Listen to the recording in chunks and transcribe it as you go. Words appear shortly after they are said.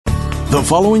The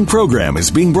following program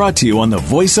is being brought to you on the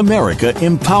Voice America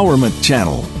Empowerment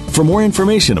Channel. For more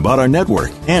information about our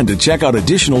network and to check out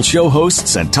additional show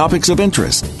hosts and topics of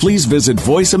interest, please visit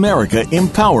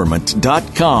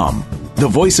voiceamericaempowerment.com. The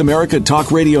Voice America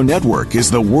Talk Radio Network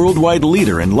is the worldwide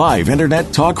leader in live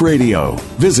Internet talk radio.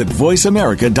 Visit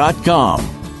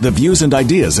voiceamerica.com. The views and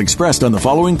ideas expressed on the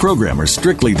following program are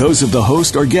strictly those of the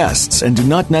host or guests and do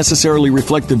not necessarily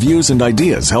reflect the views and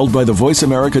ideas held by the Voice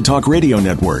America Talk Radio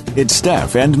Network, its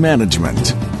staff, and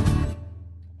management.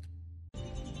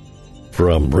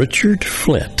 From Richard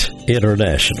Flint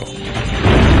International.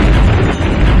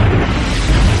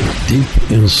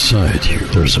 Deep inside you,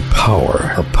 there's a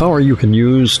power you can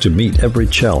use to meet every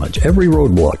challenge, every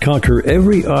roadblock, conquer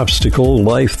every obstacle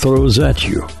life throws at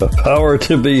you. A power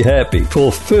to be happy,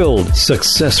 fulfilled,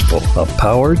 successful. A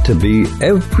power to be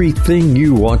everything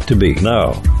you want to be.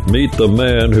 Now, meet the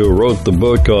man who wrote the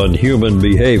book on human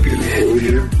behavior.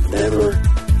 Behavior never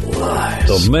lies.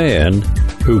 The man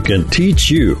who can teach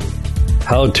you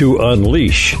how to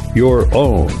unleash your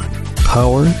own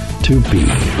power to be.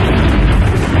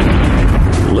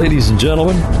 Ladies and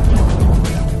gentlemen,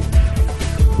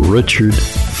 Richard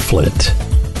Flint.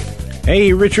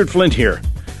 Hey, Richard Flint here,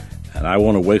 and I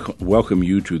want to welcome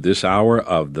you to this hour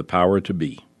of The Power to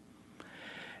Be.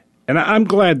 And I'm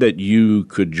glad that you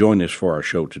could join us for our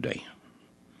show today,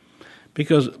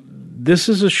 because this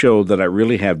is a show that I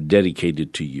really have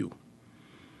dedicated to you.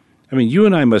 I mean, you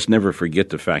and I must never forget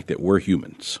the fact that we're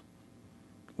humans.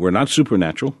 We're not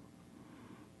supernatural.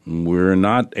 We're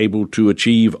not able to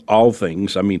achieve all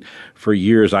things. I mean, for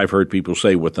years I've heard people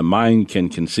say, what the mind can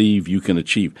conceive, you can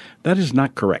achieve. That is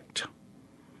not correct.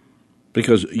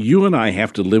 Because you and I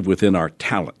have to live within our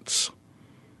talents.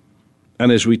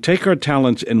 And as we take our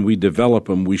talents and we develop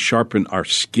them, we sharpen our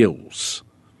skills.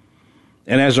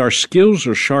 And as our skills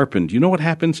are sharpened, you know what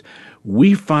happens?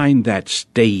 We find that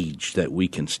stage that we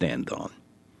can stand on.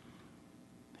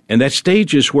 And that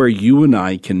stage is where you and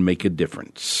I can make a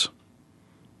difference.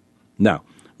 Now,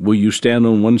 will you stand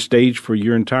on one stage for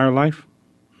your entire life?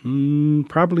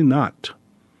 Probably not.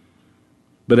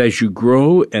 But as you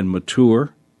grow and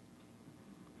mature,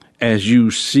 as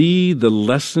you see the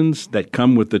lessons that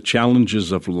come with the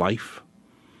challenges of life,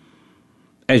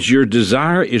 as your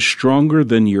desire is stronger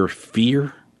than your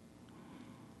fear,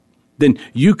 then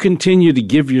you continue to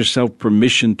give yourself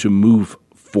permission to move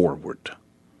forward.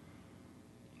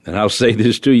 And I'll say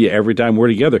this to you every time we're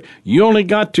together. You only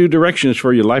got two directions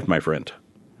for your life, my friend.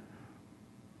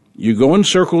 You go in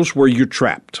circles where you're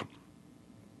trapped,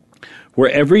 where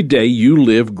every day you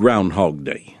live Groundhog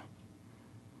Day.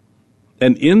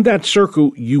 And in that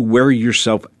circle, you wear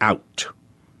yourself out.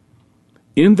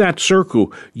 In that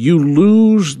circle, you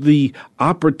lose the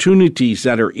opportunities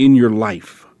that are in your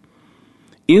life.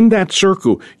 In that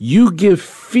circle, you give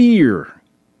fear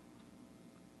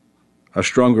a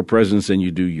stronger presence than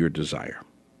you do your desire.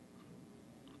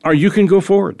 Or you can go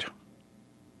forward.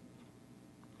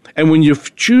 And when you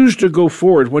choose to go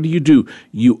forward, what do?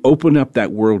 You open up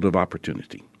that world of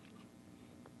opportunity.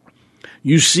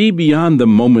 You see beyond the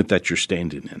moment that you're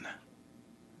standing in.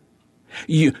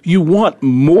 You want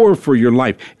more for your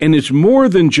life, and it's more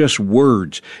than just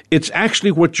words. It's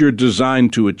actually what you're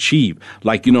designed to achieve.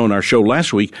 Like, in our show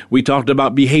last week, we talked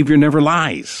about behavior never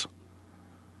lies.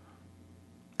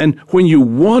 And when you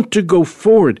want to go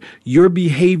forward, your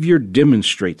behavior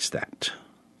demonstrates that.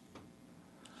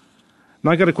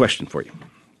 Now, I got a question for you.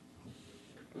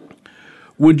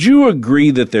 Would you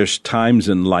agree that there's times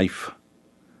in life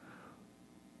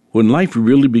when life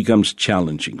really becomes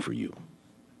challenging for you?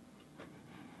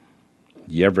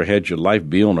 You ever had your life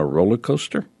be on a roller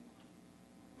coaster?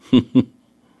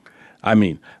 I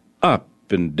mean, up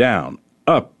and down,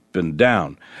 up and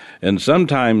down. And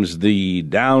sometimes the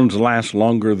downs last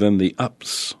longer than the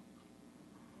ups.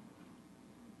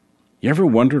 You ever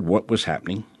wondered what was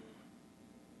happening?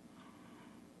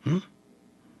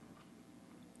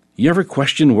 You ever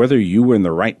questioned whether you were in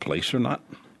the right place or not?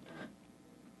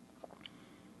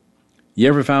 You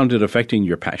ever found it affecting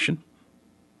your passion?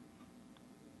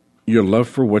 Your love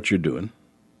for what you're doing?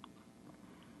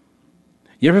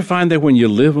 You ever find that when you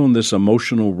live on this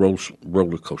emotional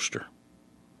roller coaster,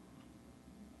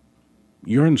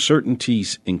 your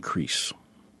uncertainties increase?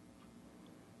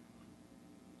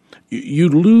 You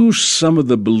lose some of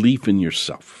the belief in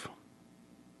yourself.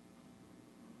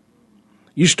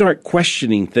 You start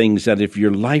questioning things that if your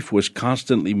life was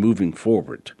constantly moving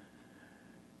forward,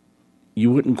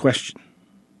 you wouldn't question.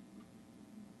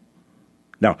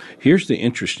 Now, here's the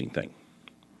interesting thing.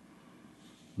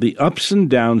 The ups and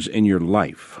downs in your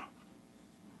life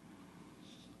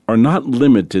are not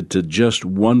limited to just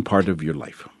one part of your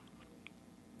life.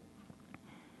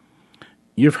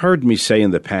 You've heard me say in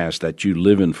the past that you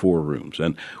live in 4 rooms,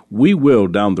 and we will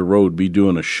down the road be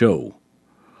doing a show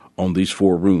on these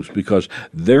 4 rooms because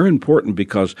they're important,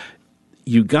 because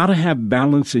you got to have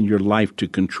balance in your life to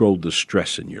control the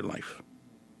stress in your life.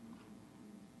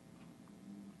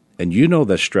 And you know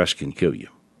that stress can kill you.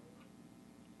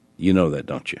 You know that,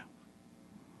 don't you?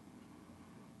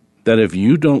 That if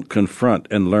you don't confront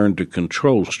and learn to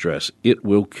control stress, it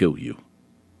will kill you.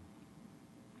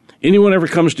 Anyone ever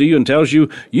comes to you and tells you,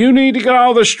 you need to get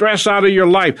all the stress out of your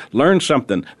life, learn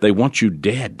something, they want you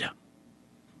dead.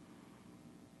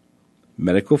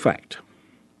 Medical fact.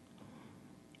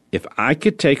 If I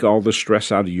could take all the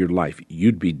stress out of your life,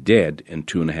 you'd be dead in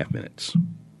 2.5 minutes.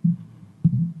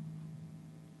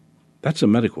 That's a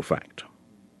medical fact.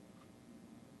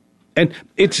 And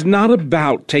it's not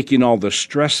about taking all the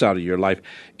stress out of your life.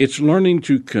 It's learning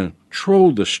to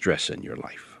control the stress in your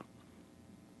life.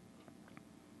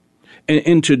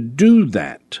 And to do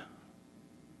that,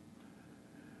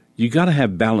 you got to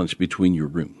have balance between your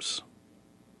rooms.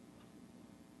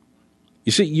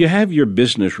 You see, you have your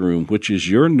business room, which is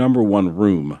your number one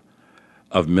room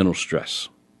of mental stress.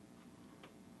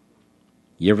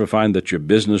 You ever find that your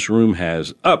business room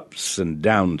has ups and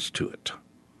downs to it?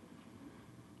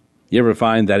 You ever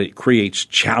find that it creates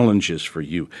challenges for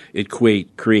you? It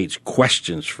creates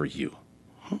questions for you.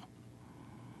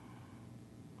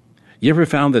 You ever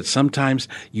found that sometimes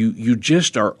you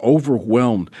just are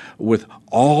overwhelmed with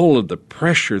all of the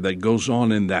pressure that goes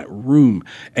on in that room,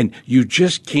 and you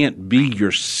just can't be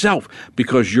yourself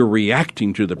because you're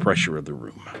reacting to the pressure of the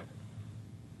room?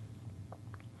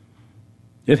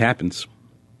 It happens.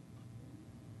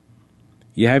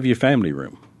 You have your family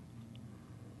room.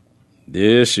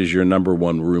 This is your number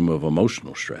one room of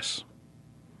emotional stress.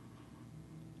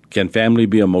 Can family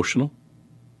be emotional?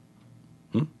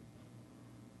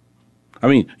 I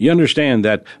mean, you understand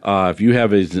that if you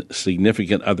have a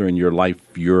significant other in your life,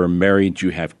 you're married,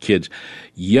 you have kids,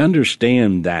 you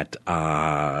understand that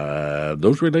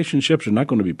those relationships are not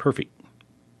going to be perfect.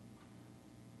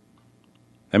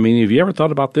 I mean, have you ever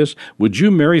thought about this? Would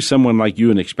you marry someone like you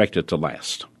and expect it to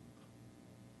last?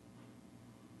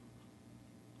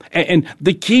 And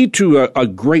the key to a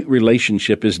great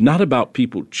relationship is not about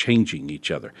people changing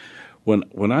each other.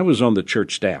 When I was on the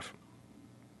church staff,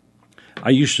 I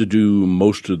used to do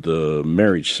most of the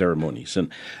marriage ceremonies,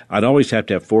 and I'd always have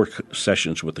to have 4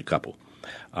 sessions with the couple.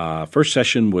 First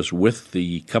session was with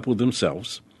the couple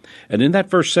themselves, and in that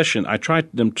first session, I tried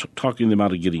talking them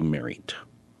out of getting married.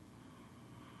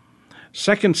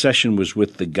 Second session was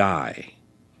with the guy,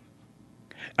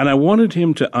 and I wanted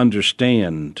him to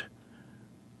understand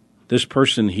this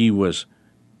person he was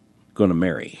going to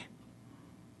marry.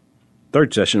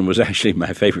 Third session was actually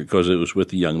my favorite because it was with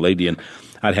the young lady, and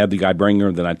I'd have the guy bring her,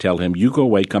 and then I'd tell him, you go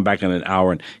away, come back in an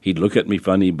hour, and he'd look at me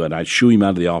funny, but I'd shoo him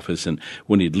out of the office, and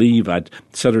when he'd leave, I'd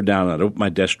set her down, I'd open my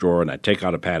desk drawer, and I'd take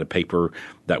out a pad of paper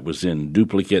that was in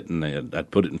duplicate, and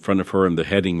I'd put it in front of her, and the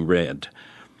heading read,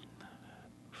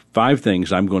 5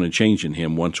 things I'm going to change in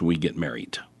him once we get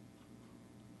married.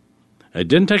 It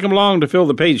didn't take them long to fill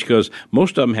the page because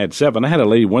most of them had 7. I had a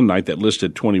lady one night that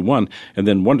listed 21 and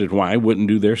then wondered why I wouldn't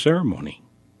do their ceremony.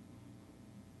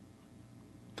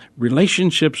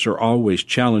 Relationships are always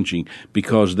challenging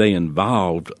because they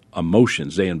involve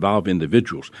emotions. They involve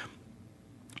individuals.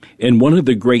 And one of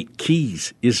the great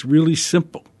keys is really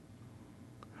simple.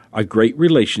 A great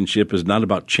relationship is not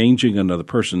about changing another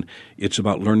person. It's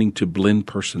about learning to blend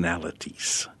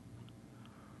personalities.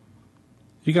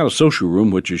 You got a social room,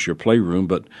 which is your playroom,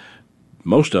 but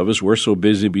most of us, we're so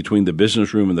busy between the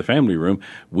business room and the family room,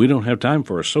 we don't have time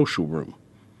for a social room.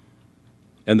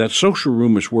 And that social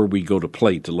room is where we go to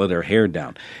play, to let our hair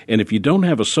down. And if you don't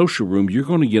have a social room, you're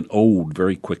going to get old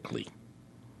very quickly.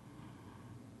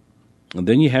 And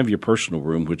then you have your personal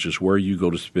room, which is where you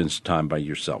go to spend time by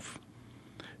yourself.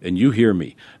 And you hear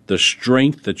me, the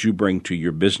strength that you bring to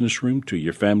your business room, to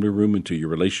your family room, and to your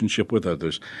relationship with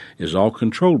others is all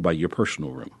controlled by your personal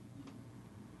room.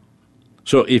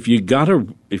 So if you gotta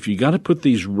put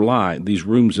these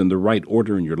rooms in the right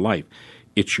order in your life,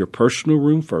 it's your personal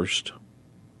room first,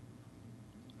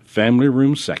 family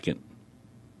room second,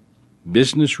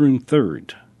 business room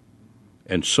third,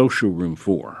 and social room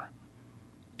 4.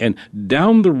 And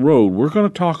down the road, we're going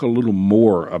to talk a little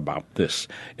more about this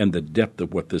and the depth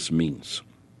of what this means.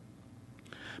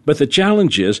 But the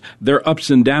challenge is there are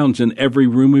ups and downs in every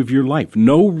room of your life.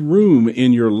 No room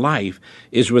in your life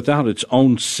is without its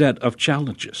own set of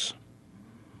challenges.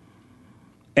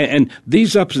 And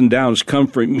these ups and downs come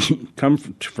from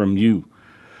you,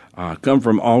 come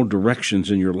from all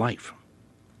directions in your life.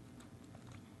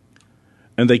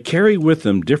 And they carry with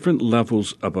them different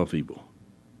levels of upheaval.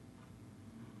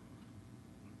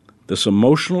 This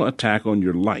emotional attack on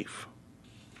your life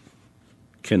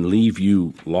can leave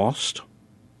you lost,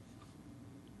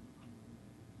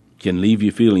 can leave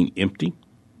you feeling empty.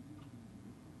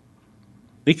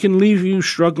 It can leave you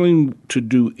struggling to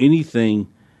do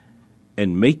anything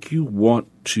and make you want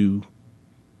to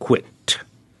quit.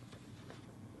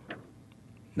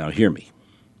 Now hear me.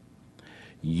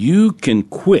 You can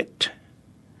quit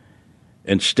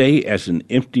and stay as an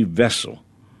empty vessel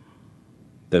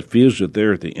that feels that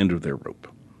they're at the end of their rope.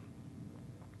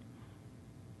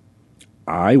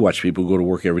 I watch people go to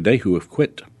work every day who have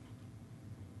quit.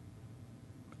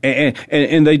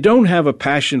 And they don't have a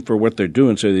passion for what they're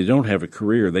doing, so they don't have a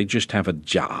career. They just have a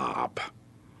job.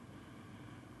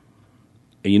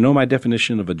 And you know my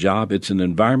definition of a job? It's an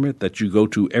environment that you go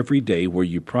to every day where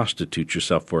you prostitute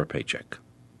yourself for a paycheck.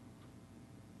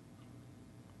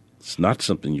 It's not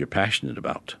something you're passionate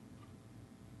about.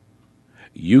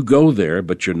 You go there,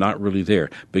 but you're not really there,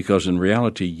 because in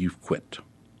reality, you've quit.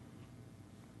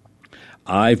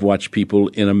 I've watched people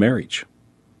in a marriage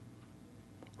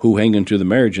who hang into the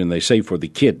marriage and they say for the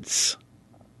kids,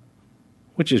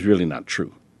 which is really not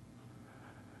true.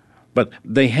 But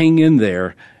they hang in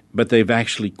there, but they've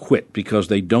actually quit because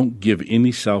they don't give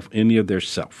any of their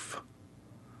self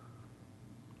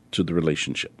to the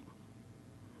relationship.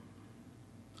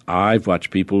 I've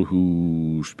watched people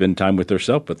who spend time with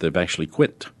themselves, but they've actually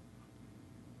quit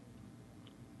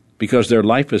because their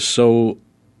life is so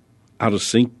out of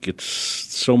sync. It's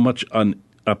so much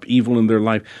upheaval in their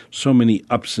life, so many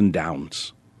ups and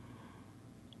downs,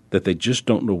 that they just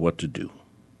don't know what to do.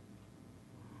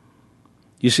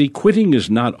 You see, quitting is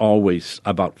not always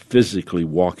about physically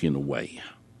walking away.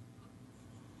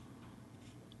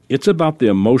 It's about the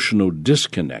emotional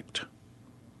disconnect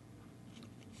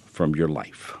from your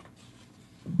life.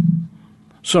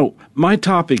 So, my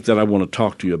topic that I want to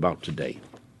talk to you about today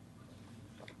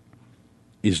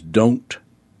is don't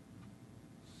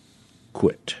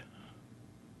quit.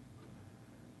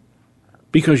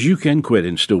 Because you can quit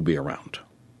and still be around.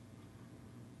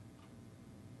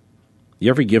 You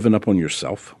ever given up on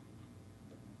yourself?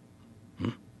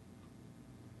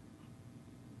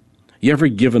 You ever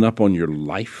given up on your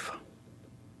life?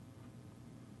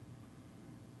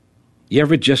 You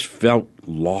ever just felt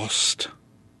lost?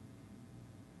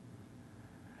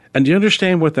 And do you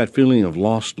understand what that feeling of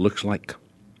lost looks like?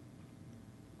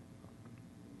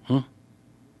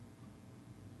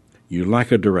 You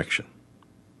lack a direction.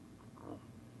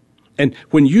 And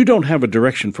when you don't have a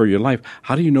direction for your life,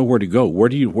 how do you know where to go? Where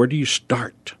do you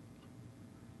start?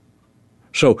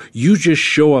 So you just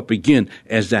show up again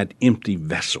as that empty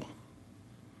vessel.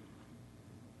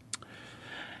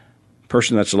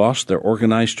 Person that's lost, they're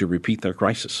organized to repeat their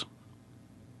crisis.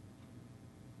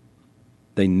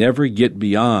 They never get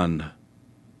beyond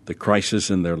the crisis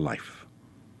in their life.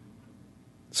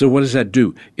 So what does that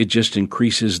do? It just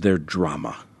increases their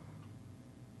drama.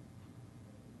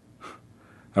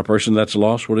 A person that's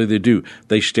lost, what do?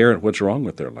 They stare at what's wrong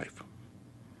with their life.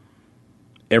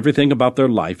 Everything about their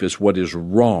life is what is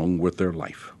wrong with their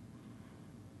life.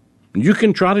 You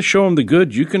can try to show them the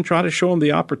good. You can try to show them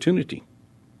the opportunity.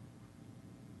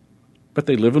 But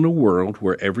they live in a world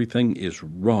where everything is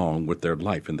wrong with their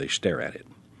life, and they stare at it.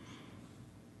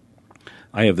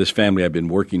 I have this family I've been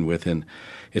working with, and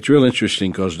it's real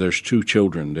interesting because there's two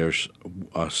children. There's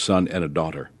a son and a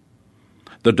daughter.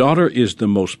 The daughter is the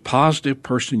most positive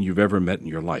person you've ever met in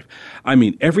your life. I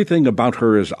mean, everything about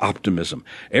her is optimism.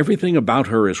 Everything about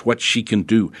her is what she can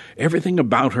do. Everything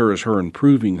about her is her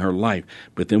improving her life.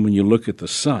 But then when you look at the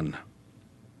son,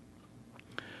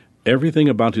 everything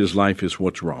about his life is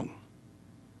what's wrong.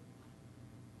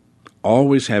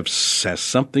 Always has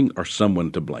something or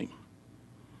someone to blame.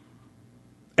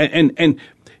 And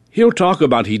he'll talk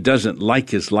about he doesn't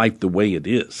like his life the way it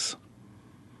is.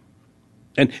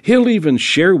 And he'll even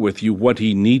share with you what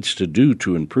he needs to do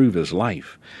to improve his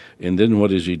life. And then what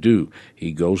does he do?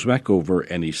 He goes back over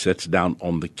and he sits down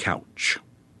on the couch.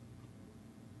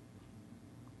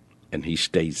 And he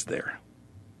stays there.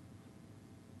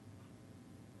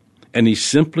 And he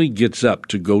simply gets up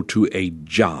to go to a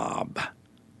job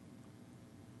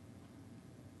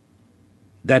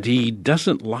that he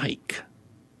doesn't like.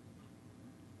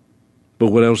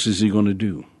 But what else is he going to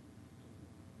do?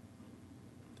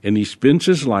 And he spends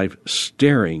his life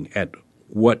staring at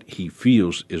what he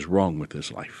feels is wrong with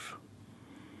his life.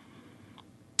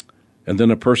 And then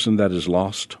a person that is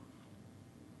lost,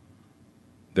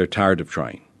 they're tired of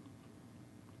trying.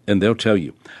 And they'll tell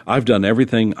you, I've done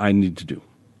everything I need to do.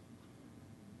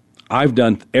 I've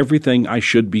done everything I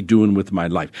should be doing with my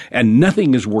life. And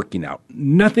nothing is working out.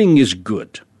 Nothing is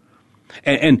good.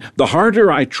 And the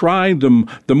harder I try,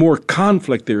 the more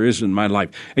conflict there is in my life.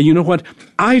 And you know what?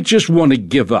 I just want to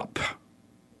give up.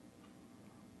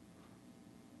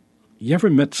 You ever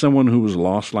met someone who was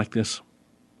lost like this?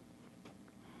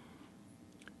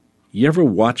 You ever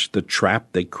watch the trap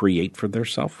they create for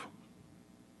themselves?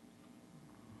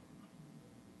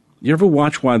 You ever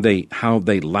watch how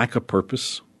they lack a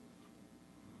purpose?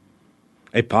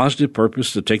 A positive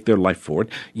purpose to take their life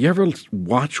forward? You ever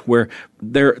watch where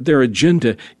their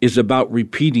agenda is about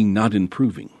repeating, not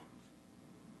improving?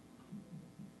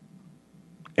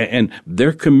 And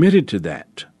they're committed to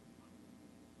that,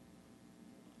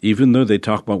 even though they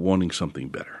talk about wanting something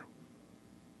better.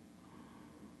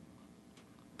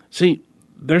 See,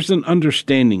 there's an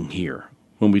understanding here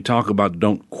when we talk about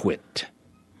don't quit,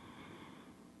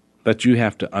 that you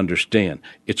have to understand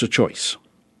it's a choice.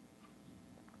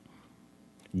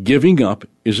 Giving up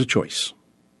is a choice.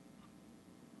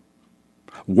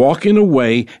 Walking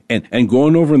away and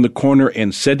going over in the corner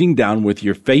and sitting down with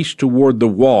your face toward the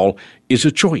wall is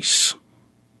a choice.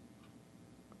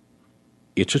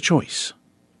 It's a choice.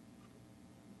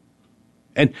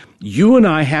 And you and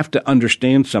I have to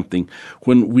understand something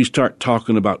when we start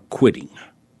talking about quitting.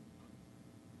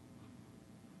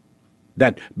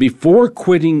 That before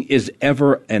quitting is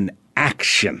ever an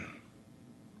action,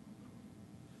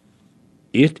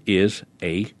 it is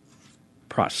a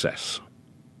process.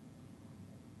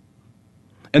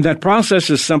 And that process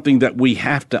is something that we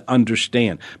have to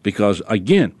understand because,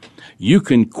 again, you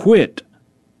can quit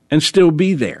and still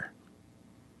be there.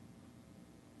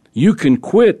 You can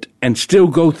quit and still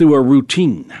go through a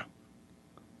routine.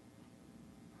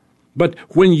 But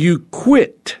when you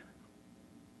quit,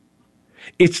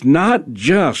 it's not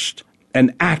just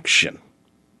an action.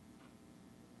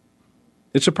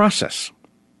 It's a process.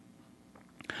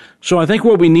 So I think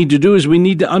what we need to do is we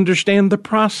need to understand the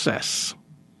process.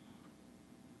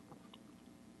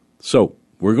 So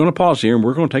we're going to pause here and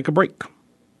we're going to take a break.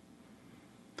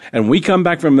 And when we come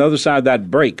back from the other side of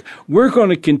that break, we're going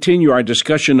to continue our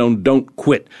discussion on don't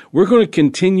quit. We're going to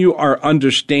continue our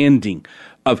understanding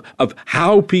of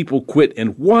how people quit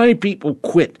and why people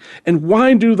quit and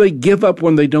why do they give up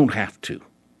when they don't have to.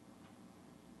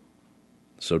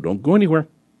 So don't go anywhere.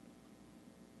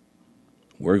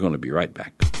 We're going to be right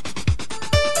back.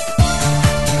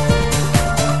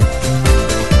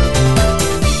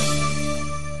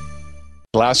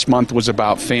 Last month was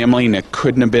about family, and it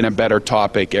couldn't have been a better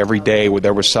topic. Every day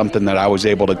there was something that I was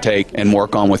able to take and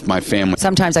work on with my family.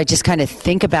 Sometimes I just kind of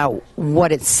think about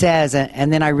what it says,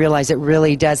 and then I realize it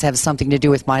really does have something to do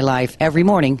with my life every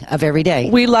morning of every day.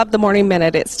 We love the Morning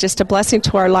Minute. It's just a blessing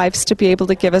to our lives to be able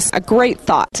to give us a great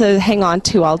thought to hang on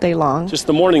to all day long. Just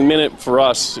the Morning Minute for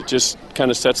us, it just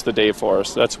kind of sets the day for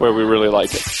us. That's where we really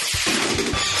like it.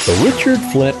 The Richard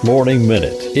Flint Morning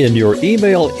Minute in your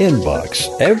email inbox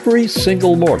every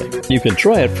single morning. You can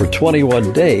try it for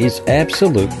 21 days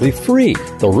absolutely free.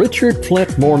 The Richard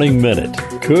Flint Morning Minute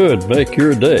could make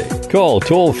your day. Call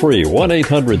toll-free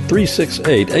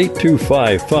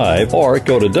 1-800-368-8255 or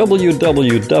go to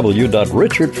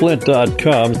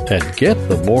www.richardflint.com and get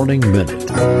the Morning Minute.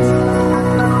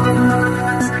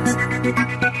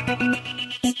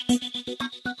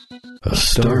 A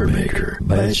Star Maker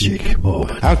magic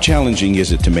moment. How challenging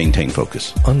is it to maintain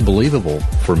focus? Unbelievable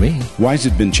for me. Why has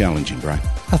it been challenging, Brian?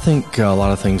 I think a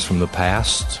lot of things from the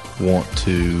past want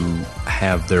to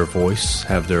have their voice,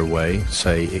 have their way,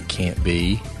 say it can't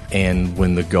be. And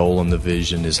when the goal and the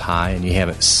vision is high and you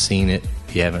haven't seen it,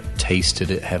 you haven't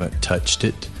tasted it, haven't touched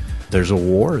it, there's a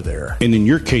war there. And in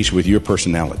your case with your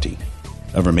personality,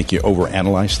 ever make you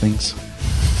overanalyze things?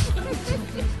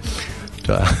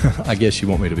 I guess you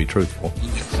want me to be truthful.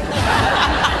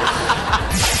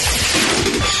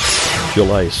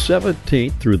 July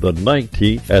 17th through the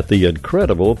 19th at the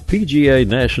incredible PGA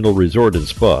National Resort and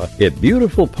Spa at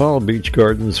beautiful Palm Beach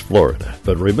Gardens, Florida.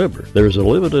 But remember, there's a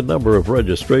limited number of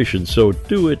registrations, so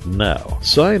do it now.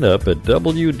 Sign up at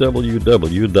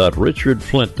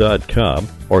www.richardflint.com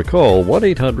or call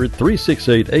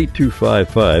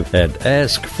 1-800-368-8255 and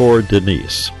ask for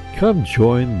Denise. Come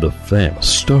join the family.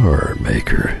 Star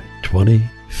Maker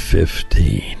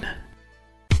 2015.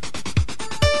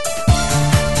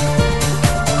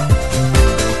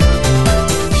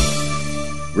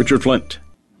 Richard Flint.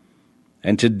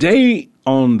 And today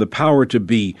on The Power to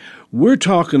Be, we're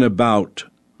talking about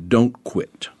don't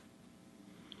quit.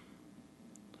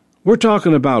 We're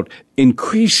talking about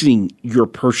increasing your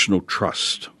personal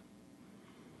trust.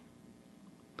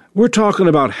 We're talking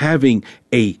about having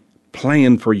a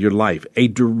plan for your life, a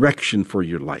direction for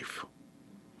your life.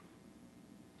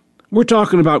 We're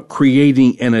talking about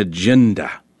creating an agenda.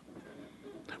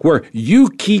 where you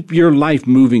keep your life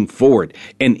moving forward.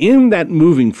 And in that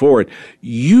moving forward,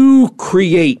 you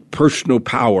create personal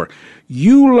power.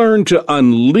 You learn to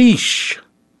unleash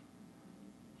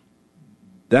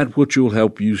that which will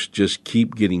help you just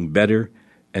keep getting better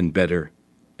and better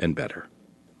and better.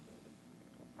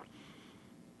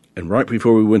 And right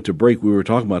before we went to break, we were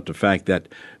talking about the fact that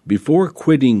before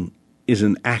quitting is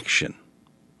an action,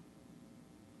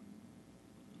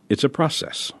 it's a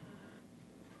process.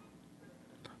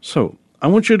 So I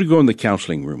want you to go in the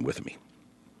counseling room with me.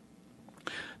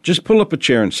 Just pull up a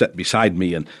chair and sit beside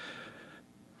me, and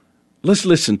let's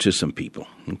listen to some people,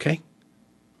 okay?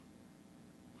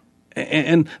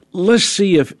 And let's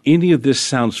see if any of this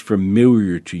sounds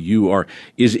familiar to you, or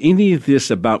is any of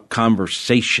this about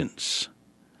conversations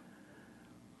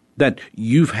that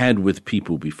you've had with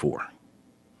people before.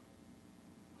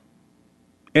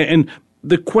 And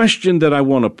the question that I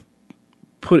want to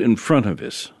put in front of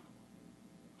us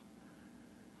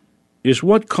is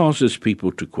what causes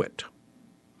people to quit?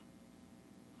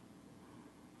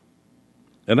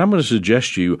 And I'm going to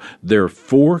suggest to you there are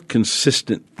 4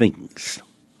 consistent things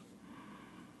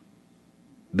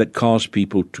that cause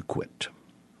people to quit.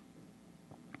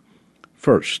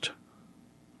 First,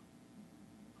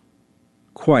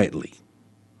 quietly,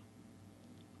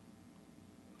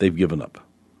 they've given up.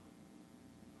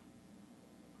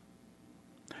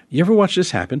 You ever watch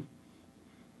this happen?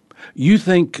 You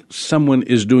think someone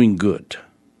is doing good.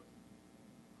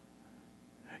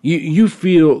 You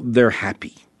feel they're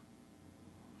happy.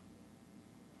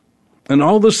 And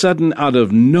all of a sudden, out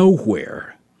of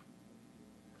nowhere,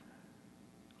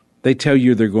 they tell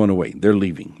you they're going away, they're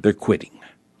leaving, they're quitting.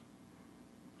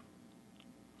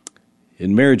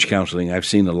 In marriage counseling, I've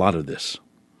seen a lot of this,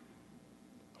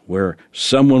 where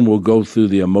someone will go through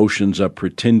the emotions of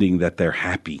pretending that they're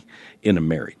happy in a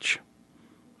marriage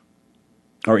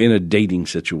or in a dating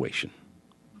situation.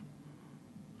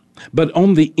 But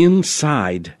on the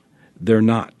inside, they're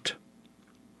not.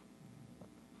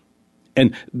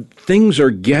 And things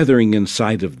are gathering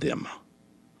inside of them.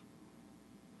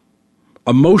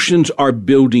 Emotions are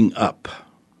building up.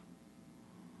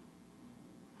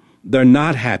 They're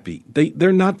not happy.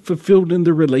 They're not fulfilled in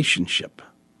the relationship.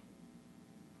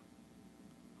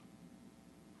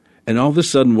 And all of a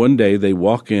sudden, one day, they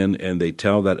walk in and they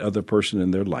tell that other person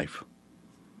in their life,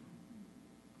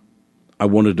 I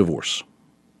want a divorce.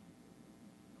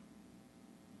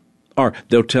 Or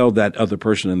they'll tell that other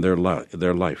person in their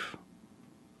life,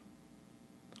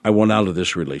 I want out of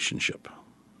this relationship.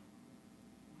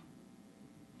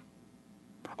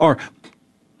 Or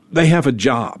they have a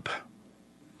job.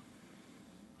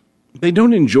 They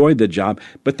don't enjoy the job,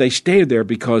 but they stay there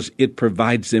because it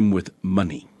provides them with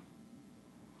money.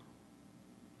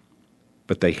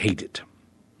 But they hate it.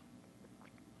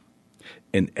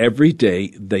 And every day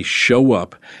they show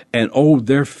up and,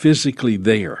 they're physically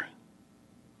there.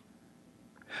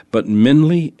 But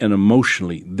mentally and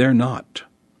emotionally, they're not.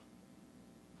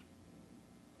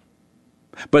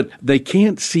 But they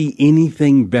can't see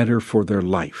anything better for their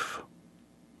life.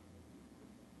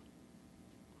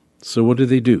 So what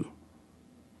do?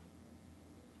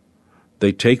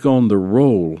 They take on the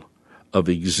role of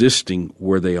existing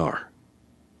where they are.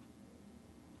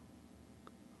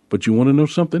 But you want to know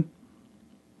something?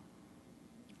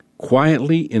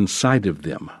 Quietly inside of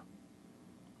them,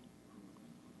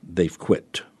 they've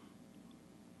quit.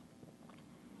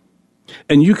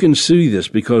 And you can see this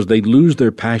because they lose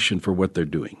their passion for what they're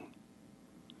doing.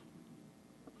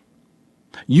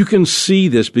 You can see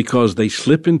this because they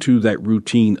slip into that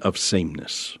routine of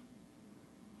sameness.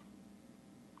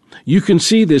 You can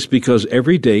see this because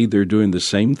every day they're doing the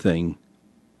same thing,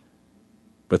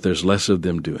 but there's less of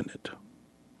them doing it.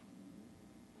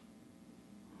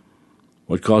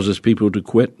 What causes people to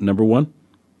quit? Number 1,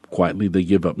 quietly they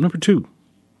give up. Number 2,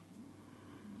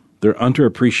 they're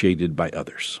underappreciated by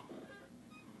others.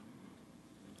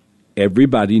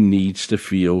 Everybody needs to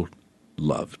feel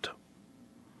loved.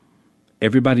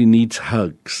 Everybody needs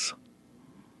hugs.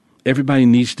 Everybody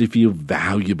needs to feel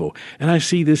valuable. And I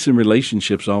see this in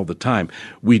relationships all the time.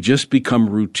 We just become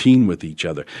routine with each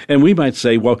other. And we might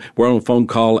say, well, we're on a phone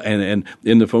call, and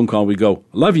in the phone call we go,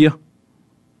 love you.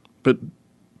 But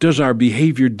does our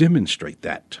behavior demonstrate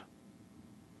that?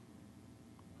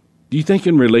 Do you think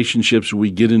in relationships we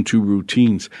get into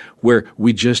routines where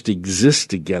we just exist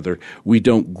together, we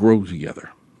don't grow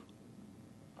together?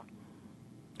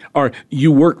 Or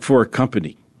you work for a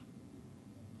company,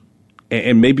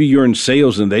 and maybe you're in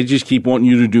sales and they just keep wanting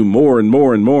you to do more and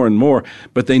more and more and more,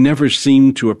 but they never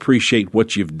seem to appreciate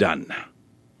what you've done.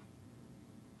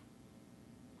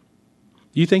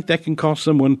 Do you think that can cause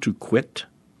someone to quit?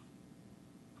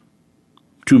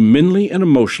 to mentally and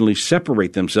emotionally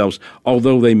separate themselves,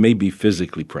 although they may be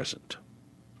physically present.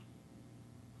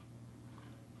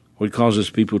 What causes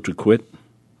people to quit?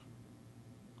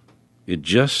 It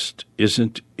just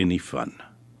isn't any fun.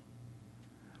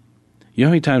 You know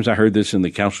how many times I heard this in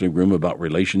the counseling room about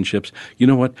relationships? You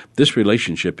know what? This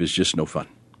relationship is just no fun.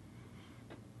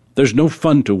 There's no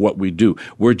fun to what we do.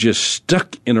 We're just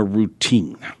stuck in a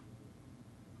routine.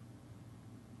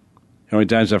 How many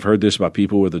times I've heard this about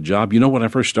people with a job? You know, when I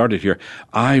first started here,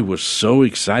 I was so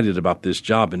excited about this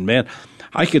job, and man,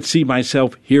 I could see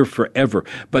myself here forever.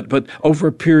 But over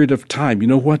a period of time, you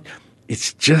know what?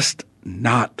 It's just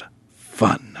not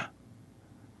fun.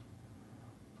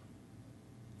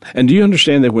 And do you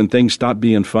understand that when things stop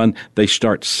being fun, they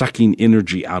start sucking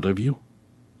energy out of you?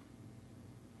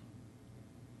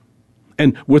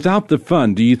 And without the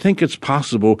fun, do you think it's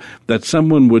possible that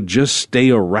someone would just stay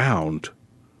around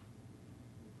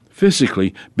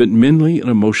physically, but mentally and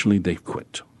emotionally they've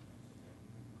quit?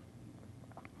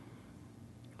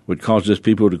 What causes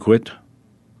people to quit?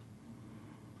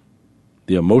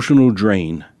 The emotional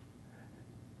drain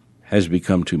has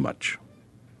become too much.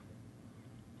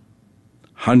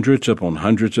 Hundreds upon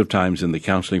hundreds of times in the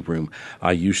counseling room,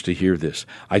 I used to hear this.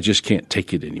 I just can't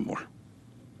take it anymore.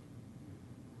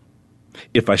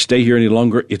 If I stay here any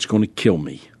longer, it's going to kill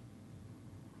me.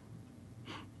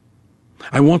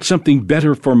 I want something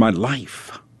better for my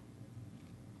life.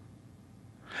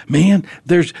 Man,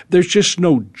 there's just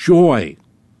no joy.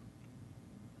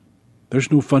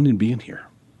 There's no fun in being here.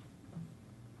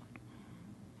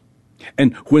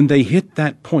 And when they hit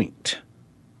that point,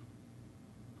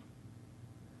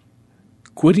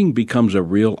 quitting becomes a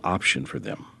real option for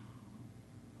them.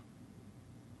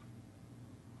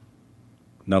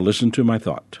 Now listen to my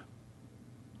thought.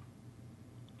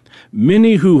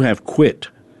 Many who have quit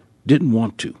didn't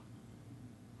want to.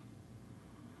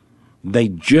 They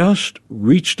just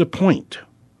reached a point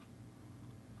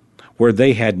where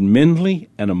they had mentally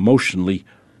and emotionally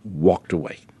walked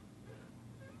away.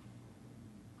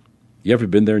 You ever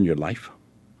been there in your life?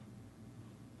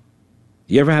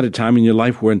 You ever had a time in your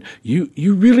life when you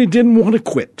really didn't want to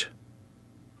quit,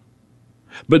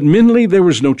 but mentally there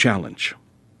was no challenge?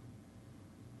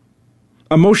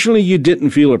 Emotionally, you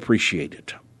didn't feel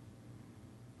appreciated.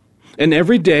 And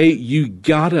every day you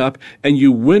got up and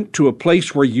you went to a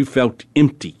place where you felt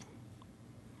empty.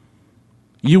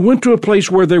 You went to a place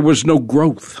where there was no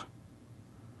growth.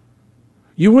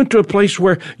 You went to a place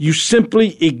where you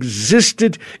simply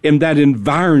existed in that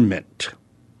environment.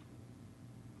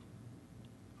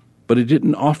 But it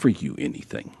didn't offer you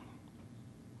anything.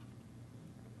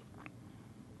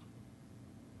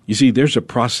 You see, there's a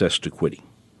process to quitting.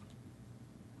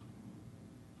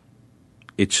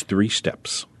 It's 3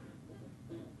 steps.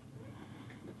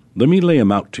 Let me lay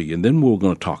them out to you, and then we're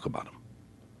going to talk about them.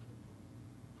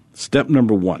 Step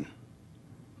number 1,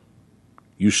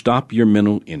 you stop your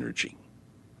mental energy.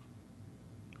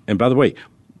 And by the way,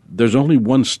 there's only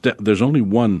one step, there's only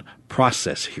one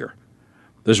process here.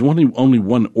 There's only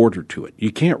one order to it.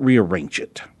 You can't rearrange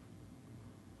it.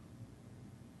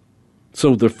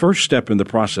 So the first step in the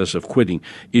process of quitting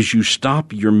is you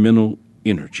stop your mental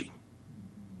energy.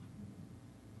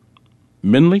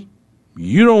 Mentally,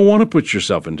 you don't want to put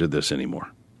yourself into this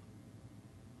anymore.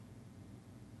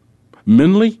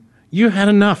 Mentally, you had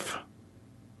enough.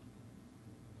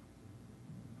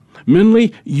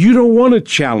 Mentally, you don't want to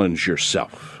challenge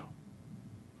yourself.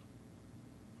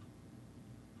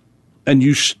 And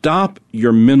you stop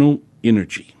your mental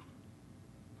energy.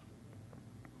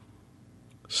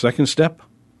 Second step,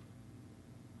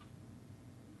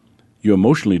 you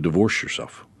emotionally divorce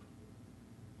yourself.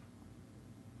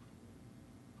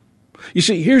 You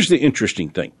see, here's the interesting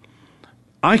thing.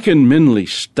 I can mentally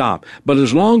stop, but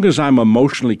as long as I'm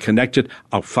emotionally connected,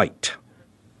 I'll fight.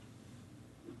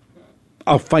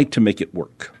 I'll fight to make it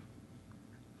work.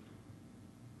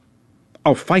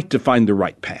 I'll fight to find the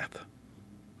right path.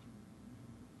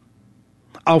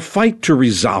 I'll fight to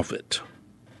resolve it.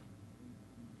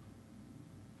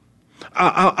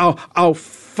 I'll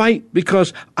fight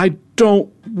because I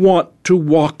don't want to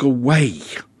walk away.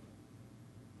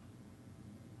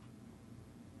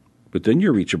 But then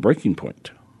you reach a breaking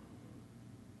point.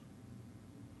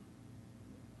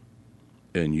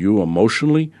 And you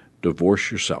emotionally divorce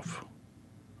yourself.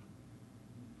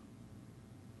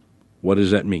 What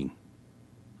does that mean?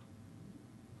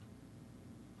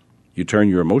 You turn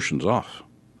your emotions off.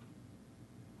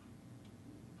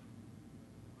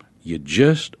 You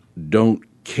just don't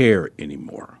care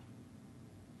anymore.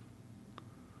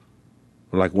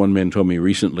 Like one man told me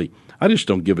recently, I just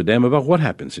don't give a damn about what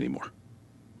happens anymore.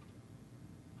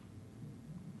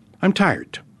 I'm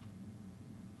tired.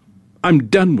 I'm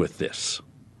done with this.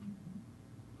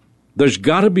 There's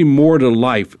got to be more to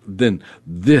life than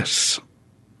this.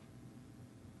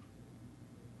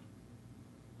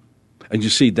 And you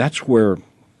see, that's where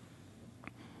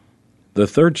the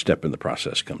third step in the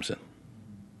process comes in.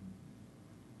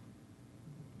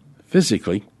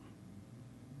 Physically,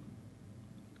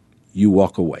 you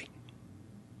walk away.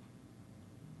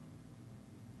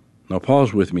 Now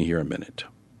pause with me here a minute.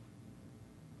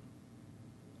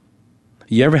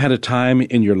 You ever had a time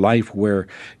in your life where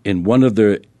in one of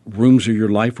the rooms of your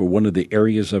life or one of the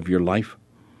areas of your life,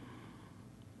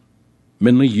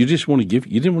 mentally you didn't want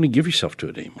to give yourself to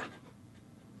it anymore?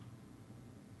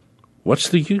 What's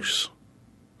the use?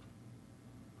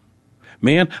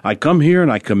 Man, I come here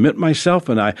and I commit myself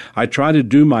and I try to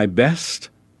do my best.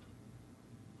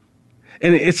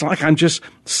 And it's like I'm just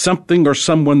something or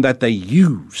someone that they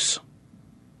use.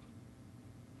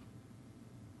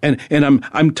 And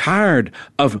I'm tired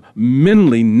of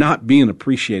mentally not being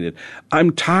appreciated.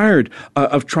 I'm tired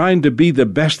of trying to be the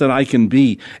best that I can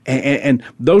be. And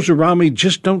those around me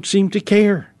just don't seem to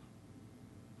care.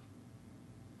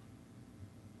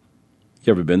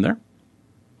 You ever been there?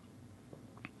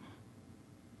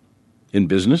 In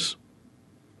business?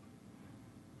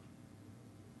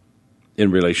 In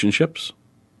relationships?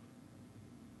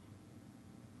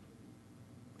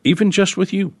 Even just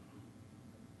with you?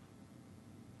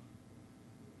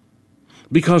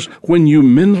 Because when you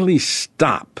mentally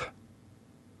stop,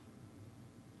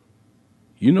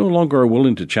 you no longer are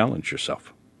willing to challenge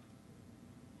yourself.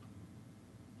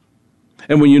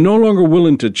 And when you're no longer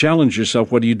willing to challenge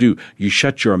yourself, what do? You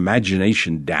shut your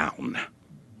imagination down.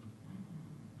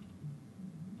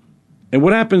 And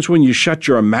what happens when you shut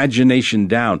your imagination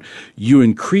down? You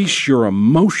increase your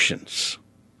emotions.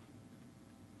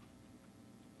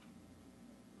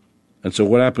 And so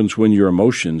what happens when your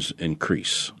emotions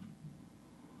increase?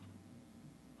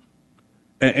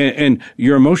 And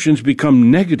your emotions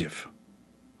become negative.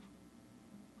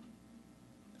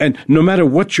 And no matter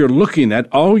what you're looking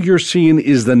at, all you're seeing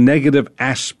is the negative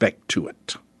aspect to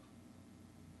it.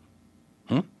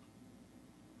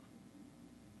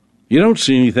 You don't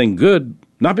see anything good,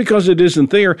 not because it isn't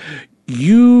there.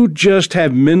 You just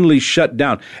have mentally shut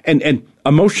down. And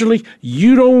emotionally,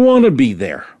 you don't want to be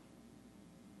there.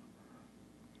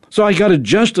 So I got to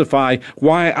justify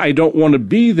why I don't want to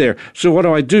be there. So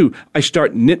what do? I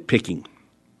start nitpicking.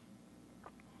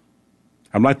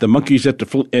 I'm like the monkeys at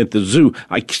the zoo.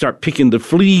 I start picking the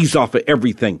fleas off of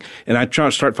everything. And I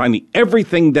start finding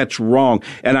everything that's wrong.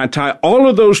 And I tie all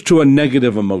of those to a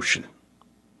negative emotion.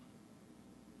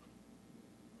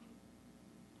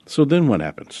 So then what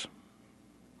happens?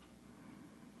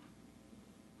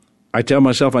 I tell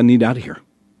myself I need out of here.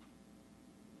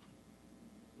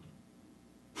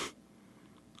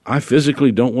 I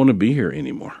physically don't want to be here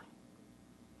anymore.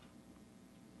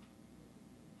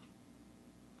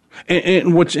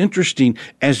 And what's interesting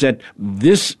is that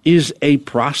this is a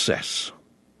process.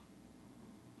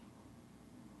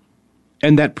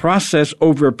 And that process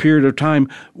over a period of time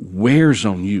wears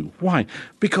on you. Why?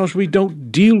 Because we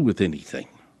don't deal with anything.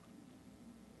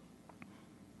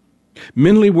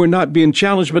 Mentally, we're not being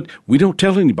challenged, but we don't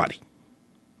tell anybody.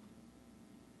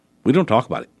 We don't talk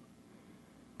about it.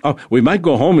 Oh, we might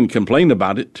go home and complain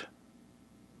about it.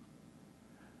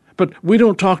 But we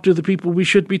don't talk to the people we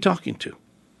should be talking to.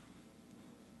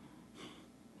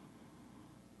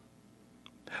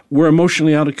 We're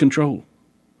emotionally out of control.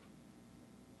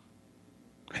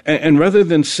 And rather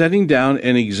than sitting down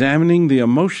and examining the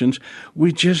emotions,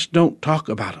 we just don't talk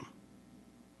about them.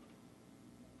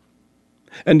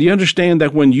 And do you understand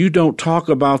that when you don't talk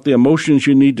about the emotions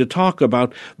you need to talk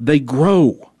about, they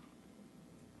grow?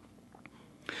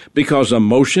 Because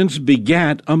emotions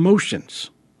begat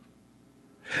emotions.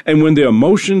 And when the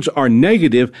emotions are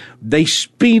negative, they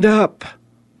speed up.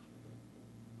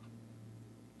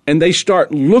 And they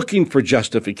start looking for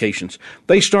justifications.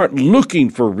 They start looking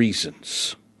for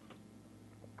reasons.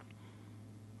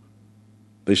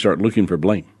 They start looking for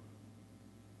blame.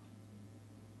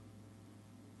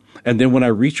 And then when I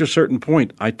reach a certain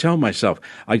point, I tell myself,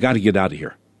 I got to get out of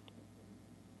here.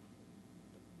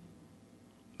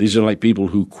 These are like people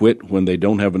who quit when they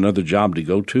don't have another job to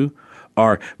go to,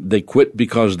 or they quit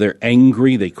because they're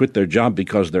angry. They quit their job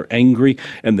because they're angry,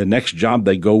 and the next job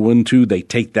they go into, they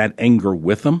take that anger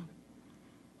with them.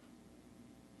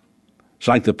 It's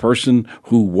like the person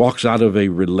who walks out of a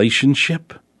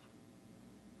relationship,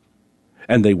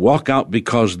 and they walk out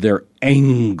because they're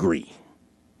angry.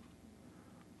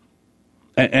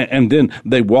 And then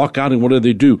they walk out, and what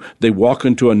do? They walk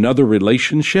into another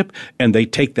relationship, and they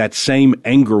take that same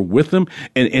anger with them,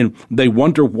 and they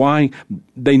wonder why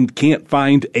they can't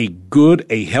find a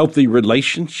healthy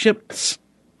relationship.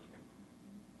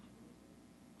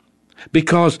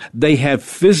 Because they have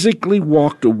physically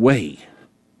walked away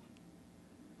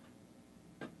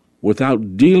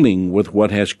without dealing with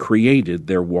what has created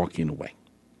their walking away.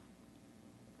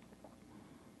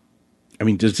 I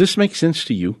mean, does this make sense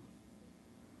to you?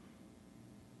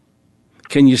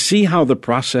 Can you see how the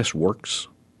process works?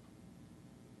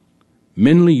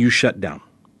 Mentally, you shut down.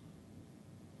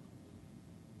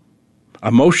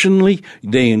 Emotionally,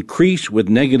 they increase with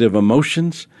negative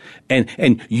emotions,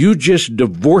 and you just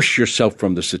divorce yourself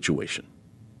from the situation.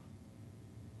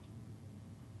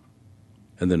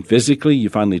 And then physically, you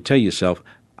finally tell yourself,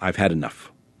 I've had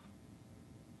enough.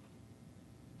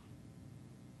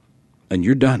 And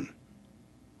you're done.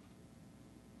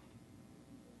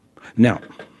 Now,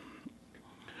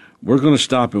 we're going to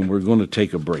stop and we're going to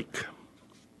take a break.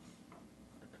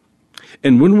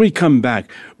 And when we come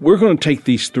back, we're going to take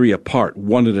these three apart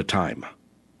one at a time.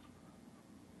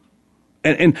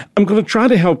 And I'm going to try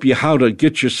to help you how to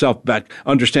get yourself back,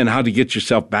 understand how to get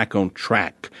yourself back on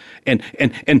track, and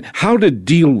how to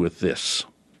deal with this.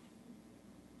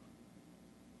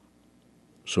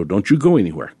 So don't you go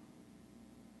anywhere.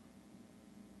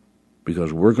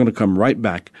 Because we're going to come right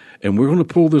back, and we're going to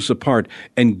pull this apart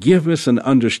and give us an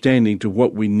understanding to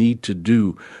what we need to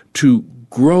do to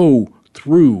grow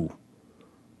through,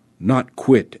 not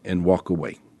quit and walk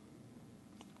away.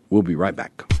 We'll be right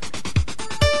back.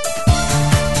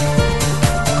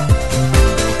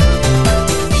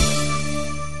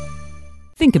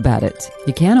 Think about it.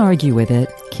 You can't argue with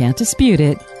it, can't dispute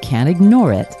it, can't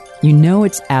ignore it. You know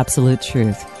it's absolute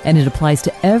truth, and it applies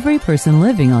to every person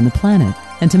living on the planet.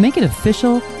 And to make it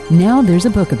official, now there's a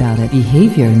book about it.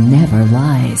 Behavior Never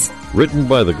Lies. Written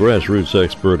by the grassroots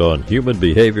expert on human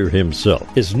behavior himself.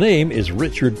 His name is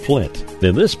Richard Flint.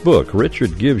 In this book,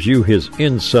 Richard gives you his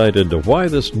insight into why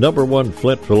this #1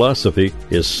 Flint philosophy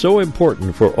is so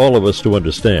important for all of us to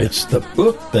understand. It's the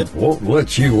book that won't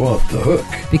let you off the hook.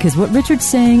 Because what Richard's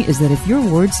saying is that if your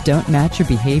words don't match your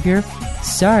behavior,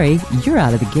 sorry, you're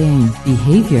out of the game.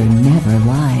 Behavior never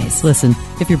lies. Listen,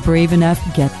 if you're brave enough,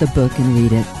 get the book and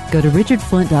read it. Go to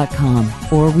richardflint.com,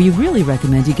 or we really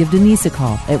recommend you give Denise a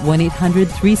call at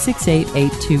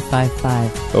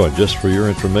 1-800-368-8255. Oh, and just for your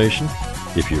information,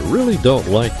 if you really don't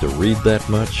like to read that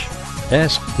much,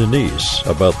 ask Denise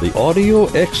about the audio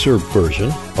excerpt version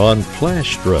on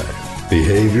flash drive.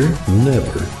 Behavior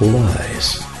never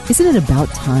lies. Isn't it about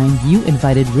time you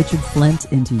invited Richard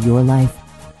Flint into your life?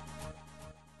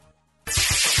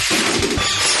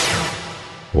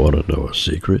 Want to know a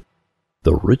secret?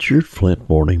 The Richard Flint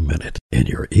Morning Minute in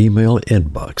your email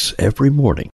inbox every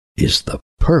morning is the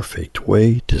perfect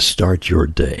way to start your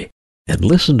day. And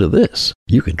listen to this.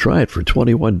 You can try it for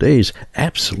 21 days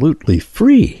absolutely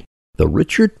free. The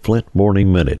Richard Flint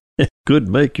Morning Minute could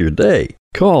make your day.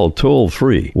 Call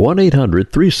toll-free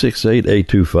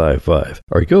 1-800-368-8255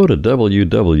 or go to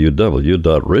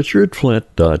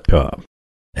www.richardflint.com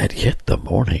and get the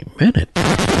Morning Minute.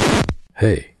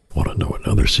 Hey, want to know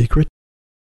another secret?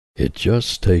 It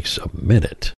just takes a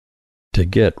minute to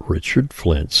get Richard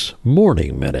Flint's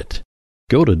Morning Minute.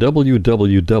 Go to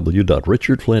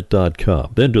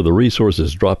www.richardflint.com, then to the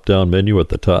Resources drop-down menu at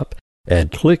the top,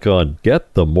 and click on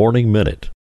Get the Morning Minute.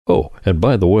 Oh, and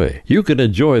by the way, you can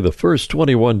enjoy the first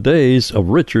 21 days of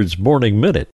Richard's Morning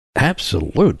Minute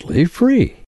absolutely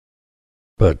free.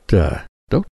 But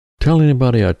don't tell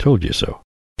anybody I told you so.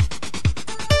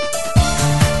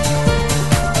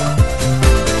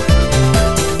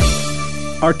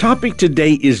 Our topic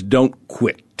today is don't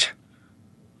quit.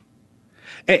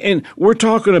 And we're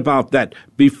talking about that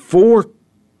before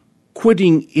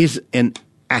quitting is an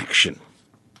action.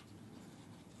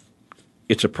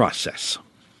 It's a process.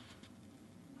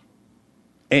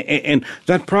 And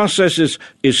that process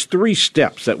is 3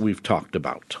 steps that we've talked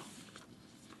about.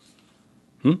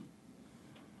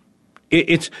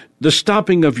 It's the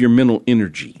stopping of your mental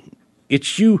energy.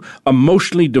 It's you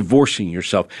emotionally divorcing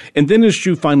yourself. And then it's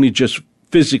you finally just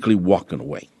physically walking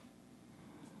away.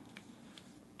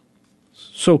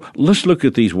 So let's look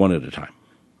at these one at a time.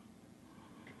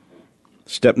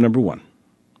 Step number 1.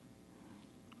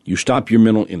 You stop your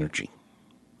mental energy.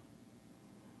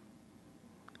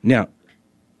 Now,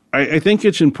 I think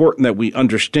it's important that we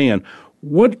understand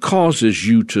what causes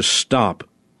you to stop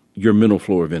your mental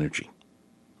flow of energy.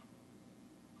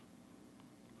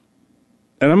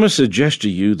 And I'm going to suggest to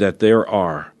you that there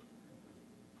are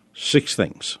 6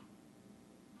 things.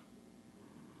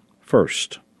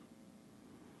 First,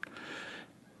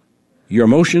 your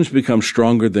emotions become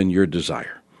stronger than your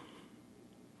desire.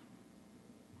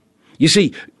 You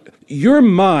see, your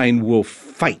mind will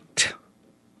fight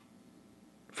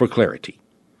for clarity.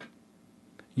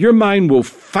 Your mind will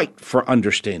fight for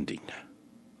understanding.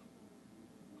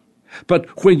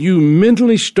 But when you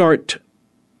mentally start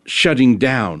shutting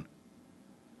down,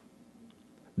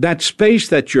 that space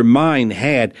that your mind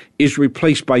had is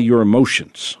replaced by your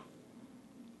emotions.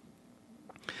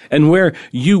 And where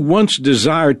you once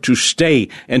desired to stay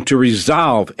and to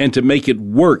resolve and to make it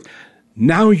work,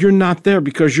 now you're not there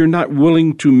because you're not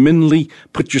willing to mentally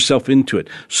put yourself into it.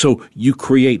 So you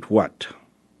create what?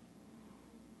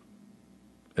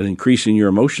 An increase in your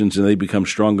emotions, and they become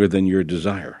stronger than your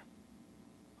desire.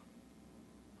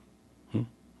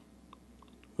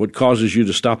 What causes you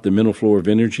to stop the mental flow of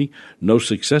energy? No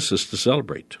successes to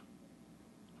celebrate.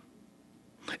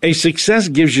 A success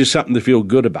gives you something to feel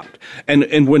good about.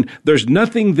 And when there's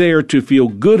nothing there to feel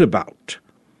good about,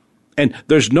 and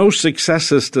there's no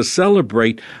successes to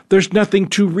celebrate, there's nothing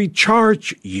to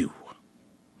recharge you.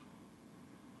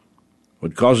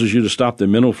 What causes you to stop the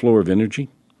mental flow of energy?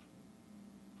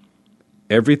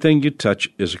 Everything you touch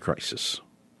is a crisis.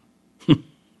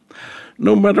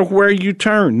 No matter where you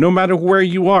turn, no matter where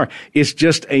you are, it's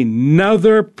just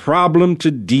another problem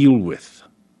to deal with.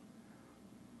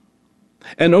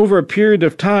 And over a period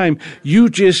of time, you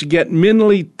just get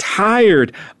mentally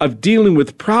tired of dealing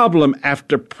with problem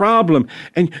after problem.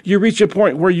 And you reach a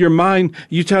point where your mind,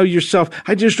 you tell yourself,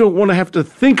 I just don't want to have to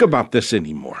think about this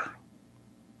anymore.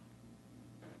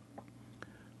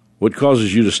 What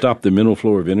causes you to stop the mental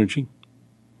flow of energy?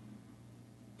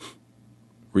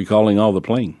 Recalling all the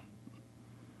pain.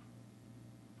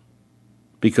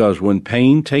 Because when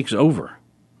pain takes over,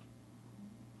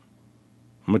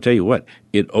 I'm going to tell you what,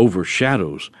 it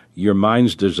overshadows your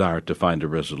mind's desire to find a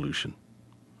resolution.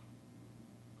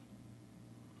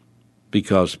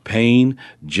 Because pain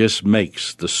just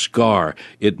makes the scar,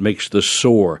 it makes the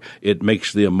sore, it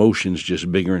makes the emotions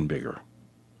just bigger and bigger.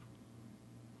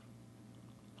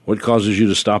 What causes you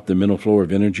to stop the mental flow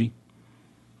of energy?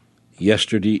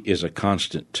 Yesterday is a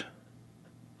constant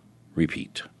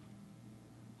repeat.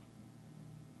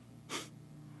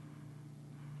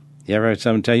 You ever had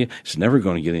someone tell you, it's never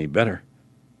going to get any better?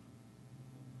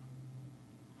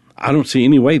 I don't see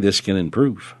any way this can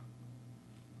improve.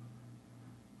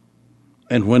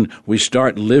 And when we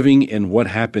start living in what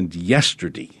happened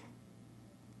yesterday,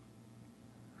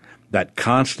 that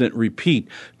constant repeat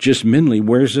just mentally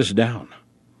wears us down.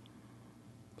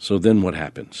 So then what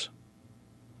happens?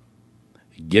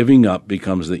 Giving up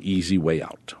becomes the easy way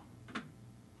out.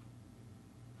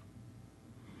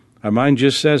 Our mind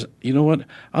just says, you know what,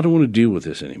 I don't want to deal with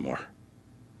this anymore.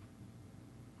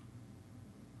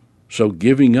 So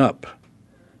giving up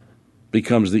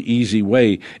becomes the easy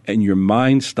way, and your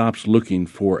mind stops looking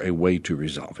for a way to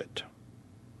resolve it.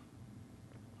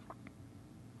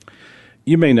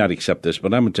 You may not accept this,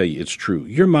 but I'm going to tell you it's true.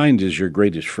 Your mind is your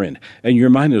greatest friend, and your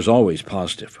mind is always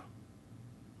positive.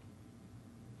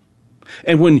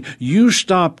 And when you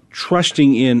stop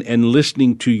trusting in and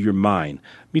listening to your mind,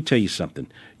 let me tell you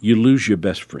something, you lose your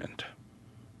best friend.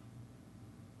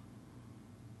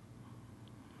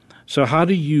 So how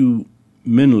do you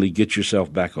mentally get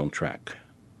yourself back on track?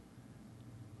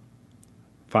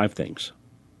 5 things.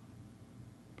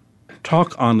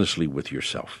 Talk honestly with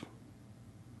yourself.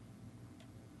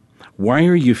 Why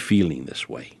are you feeling this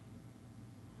way?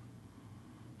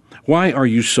 Why are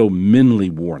you so mentally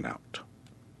worn out?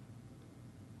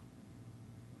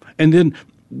 And then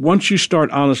once you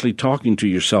start honestly talking to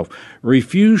yourself,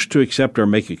 refuse to accept or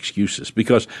make excuses.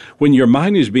 Because when your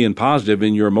mind is being positive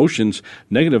and your emotions,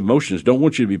 negative emotions, don't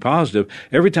want you to be positive,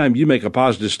 every time you make a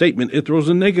positive statement, it throws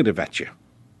a negative at you.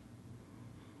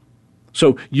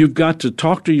 So you've got to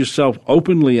talk to yourself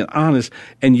openly and honest,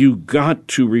 and you've got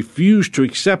to refuse to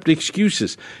accept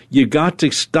excuses. You got to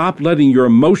stop letting your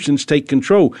emotions take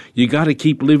control. You got to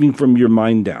keep living from your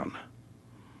mind down.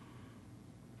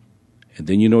 And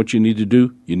then you know what you need to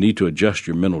do? You need to adjust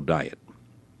your mental diet.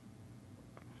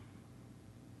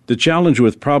 The challenge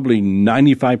with probably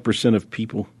 95% of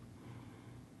people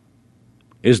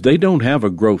is they don't have a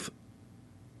growth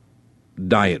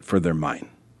diet for their mind.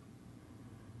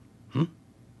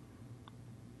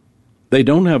 They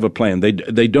don't have a plan.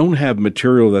 They don't have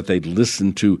material that they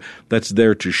listen to that's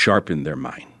there to sharpen their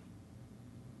mind.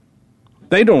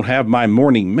 They don't have my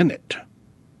morning minute.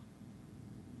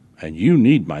 And you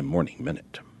need my morning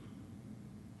minute.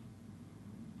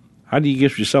 How do you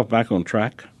get yourself back on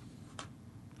track?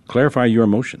 Clarify your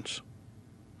emotions.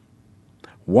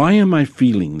 Why am I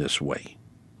feeling this way?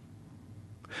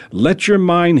 Let your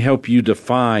mind help you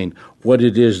define what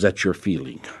it is that you're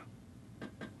feeling.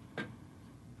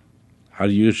 How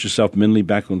do you get yourself mentally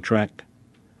back on track?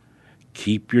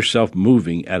 Keep yourself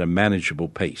moving at a manageable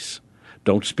pace.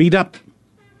 Don't speed up.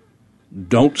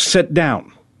 Don't sit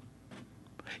down.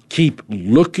 Keep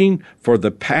looking for the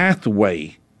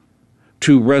pathway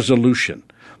to resolution.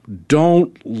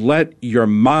 Don't let your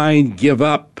mind give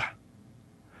up.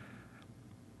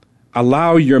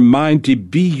 Allow your mind to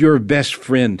be your best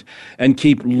friend and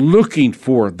keep looking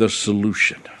for the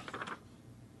solution.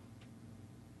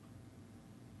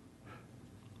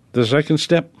 The second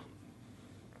step,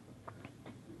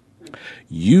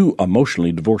 you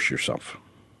emotionally divorce yourself.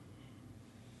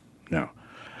 Now,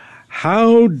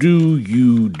 how do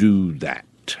you do that?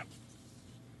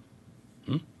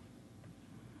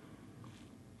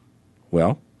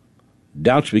 Well,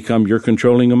 doubts become your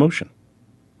controlling emotion.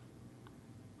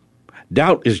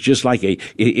 Doubt is just like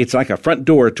it's like a front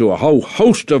door to a whole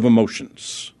host of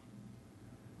emotions.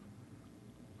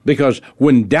 Because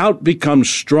when doubt becomes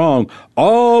strong,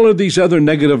 all of these other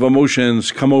negative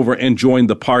emotions come over and join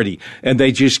the party, and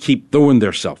they just keep throwing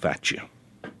themselves at you.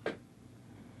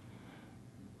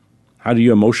 How do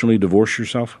you emotionally divorce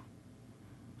yourself?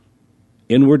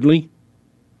 Inwardly,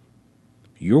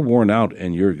 you're worn out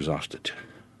and you're exhausted.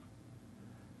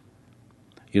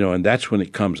 And that's when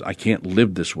it comes, I can't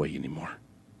live this way anymore.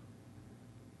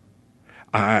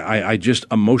 I just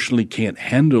emotionally can't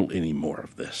handle any more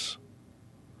of this.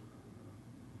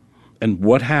 And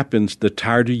what happens, the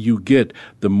tireder you get,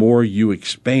 the more you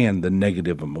expand the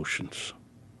negative emotions.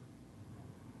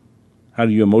 How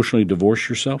do you emotionally divorce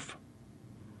yourself?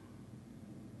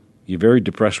 You're very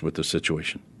depressed with the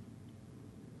situation.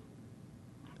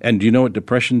 And do you know what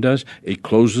depression does? It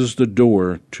closes the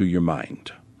door to your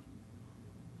mind.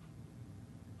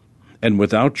 And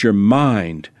without your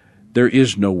mind, there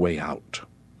is no way out.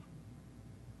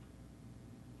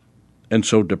 And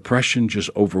so depression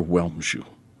just overwhelms you.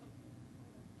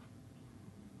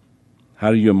 How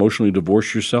do you emotionally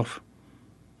divorce yourself?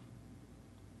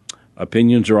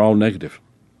 Opinions are all negative.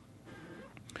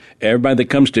 Everybody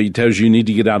that comes to you tells you need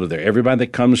to get out of there. Everybody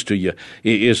that comes to you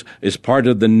is part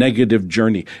of the negative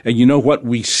journey. And you know what?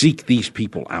 We seek these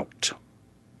people out.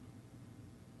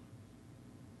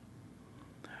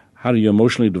 How do you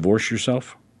emotionally divorce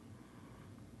yourself?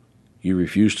 You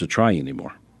refuse to try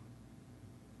anymore.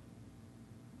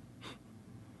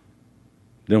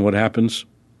 Then what happens?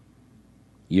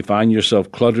 You find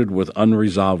yourself cluttered with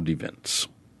unresolved events.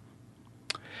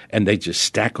 And they just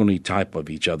stack on each type of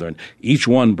each other. And each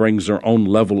one brings their own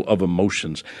level of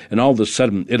emotions. And all of a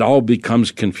sudden, it all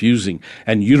becomes confusing.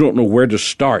 And you don't know where to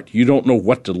start. You don't know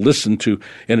what to listen to.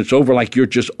 And it's over like you're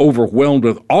just overwhelmed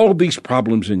with all of these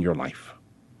problems in your life.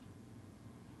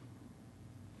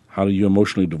 How do you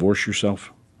emotionally divorce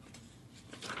yourself?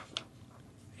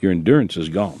 Your endurance is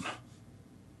gone.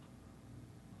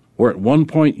 Where at one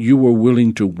point you were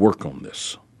willing to work on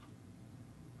this.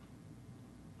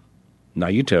 Now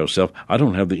you tell yourself, I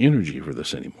don't have the energy for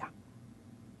this anymore.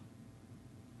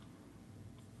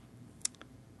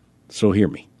 So hear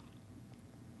me.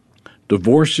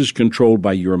 Divorce is controlled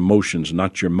by your emotions,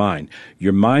 not your mind.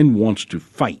 Your mind wants to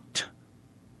fight,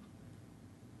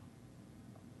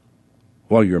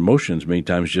 while your emotions many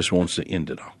times just wants to end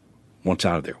it all, wants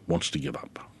out of there, wants to give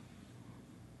up.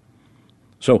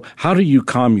 So how do you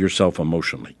calm yourself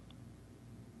emotionally?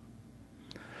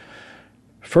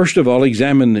 First of all,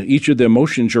 examine each of the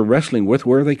emotions you're wrestling with.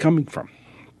 Where are they coming from?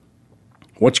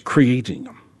 What's creating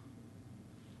them?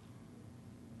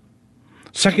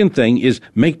 Second thing is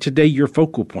make today your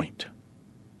focal point.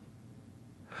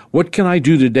 What can I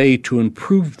do today to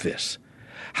improve this?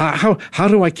 How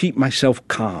do I keep myself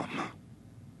calm?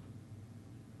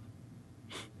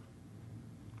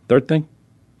 Third thing,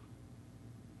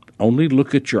 only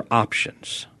look at your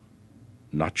options,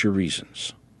 not your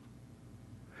reasons.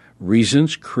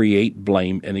 Reasons create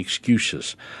blame and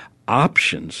excuses.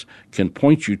 Options can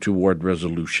point you toward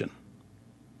resolution.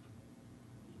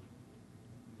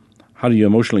 How do you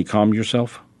emotionally calm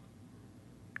yourself?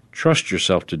 Trust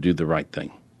yourself to do the right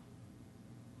thing.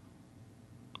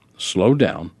 Slow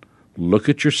down. Look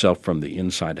at yourself from the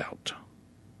inside out.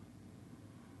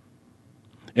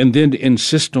 And then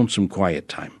insist on some quiet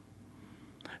time.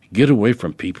 Get away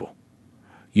from people.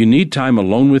 You need time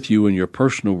alone with you in your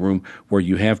personal room where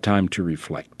you have time to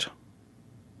reflect.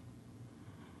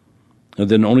 And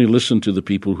then only listen to the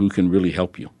people who can really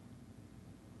help you.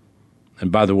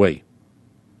 And by the way,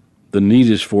 the need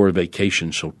is for a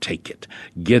vacation, so take it.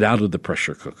 Get out of the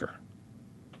pressure cooker.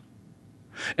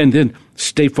 And then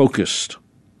stay focused.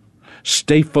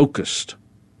 Stay focused.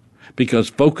 Because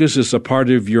focus is a part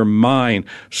of your mind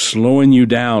slowing you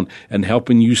down and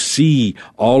helping you see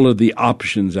all of the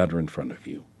options that are in front of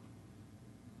you.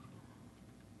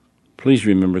 Please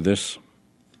remember this.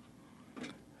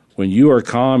 When you are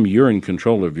calm, you're in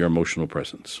control of your emotional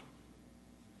presence.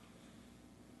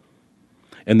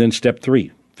 And then step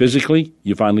 3, physically,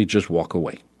 you finally just walk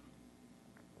away.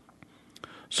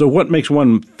 So what makes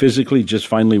one physically just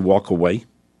finally walk away?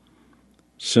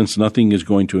 Since nothing is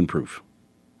going to improve.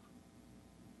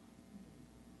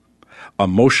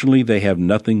 Emotionally, they have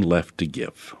nothing left to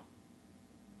give.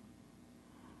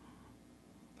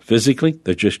 Physically,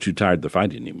 they're just too tired to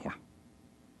fight anymore.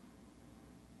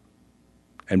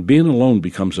 And being alone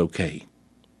becomes okay.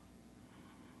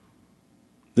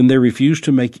 Then they refuse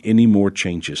to make any more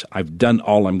changes. I've done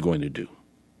all I'm going to do.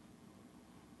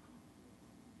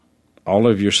 All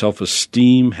of your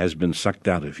self-esteem has been sucked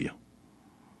out of you.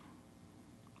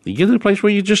 You get to the place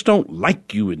where you just don't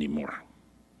like you anymore.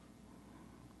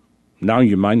 Now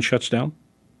your mind shuts down.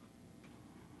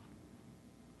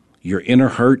 Your inner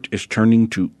hurt is turning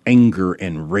to anger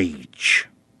and rage.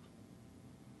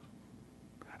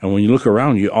 And when you look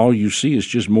around you, all you see is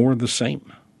just more of the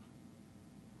same.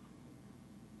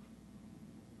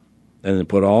 And then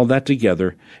put all that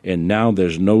together, and now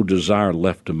there's no desire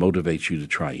left to motivate you to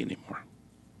try anymore.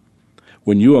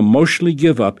 When you emotionally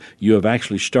give up, you have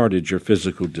actually started your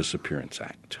physical disappearance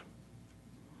act.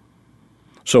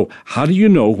 So, how do you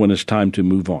know when it's time to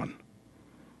move on?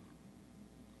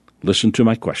 Listen to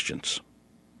my questions.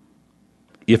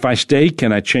 If I stay,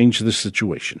 can I change the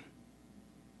situation?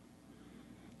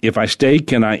 If I stay,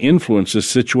 can I influence this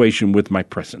situation with my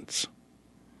presence?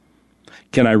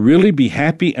 Can I really be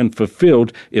happy and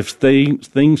fulfilled if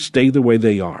things stay the way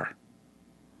they are?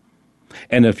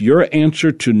 And if your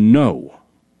answer to no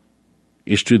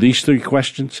is to these 3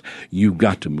 questions, you've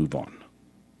got to move on.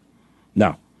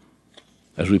 Now,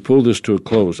 as we pull this to a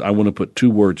close, I want to put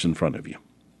 2 words in front of you.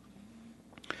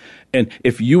 And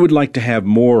if you would like to have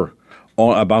more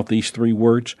about these 3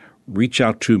 words, reach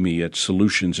out to me at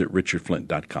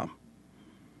solutions@richardflint.com.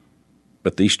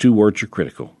 But these 2 words are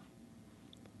critical.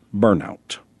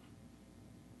 Burnout.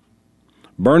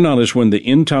 Burnout is when the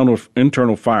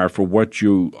internal fire for what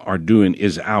you are doing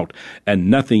is out, and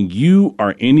nothing you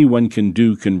or anyone can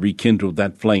do can rekindle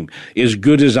that flame. As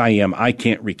good as I am, I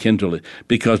can't rekindle it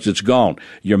because it's gone.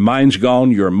 Your mind's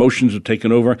gone, your emotions have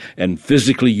taken over, and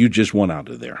physically you just want out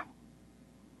of there.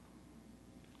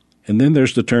 And then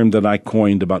there's the term that I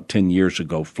coined about 10 years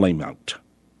ago, flameout.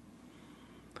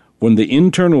 When the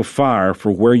internal fire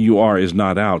for where you are is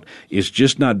not out, it's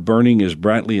just not burning as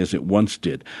brightly as it once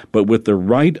did. But with the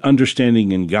right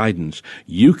understanding and guidance,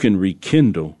 you can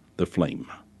rekindle the flame.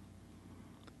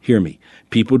 Hear me.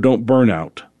 People don't burn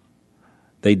out.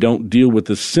 They don't deal with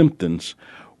the symptoms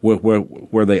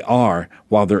where they are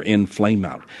while they're in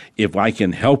flameout. If I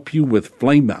can help you with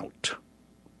flameout,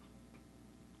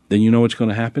 then you know what's going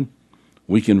to happen?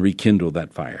 We can rekindle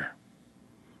that fire.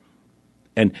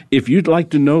 And if you'd like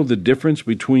to know the difference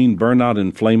between burnout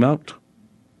and flameout,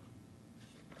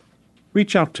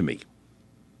 reach out to me.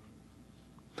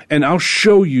 And I'll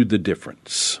show you the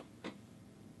difference.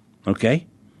 Okay?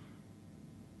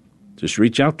 Just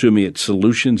reach out to me at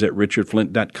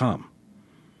solutions@richardflint.com.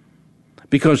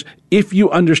 Because if you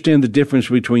understand the difference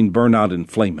between burnout and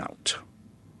flameout,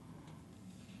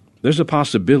 there's a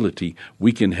possibility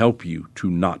we can help you to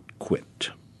not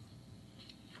quit.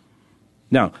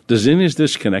 Now, does any of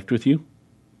this connect with you?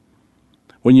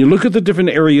 When you look at the different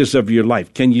areas of your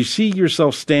life, can you see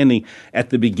yourself standing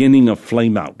at the beginning of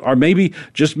flameout? Or maybe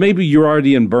you're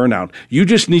already in burnout. You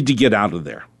just need to get out of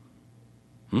there.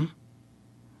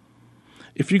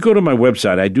 If you go to my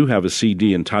website, I do have a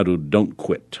CD entitled Don't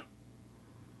Quit.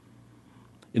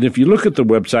 And if you look at the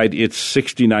website, it's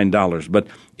 $69. But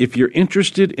if you're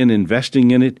interested in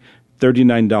investing in it,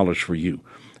 $39 for you.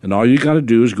 And all you got to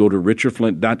do is go to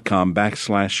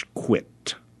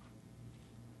richardflint.com/quit.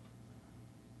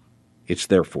 It's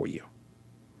there for you.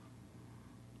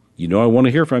 You know I want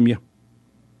to hear from you.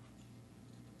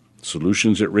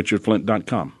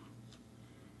 Solutions@richardflint.com.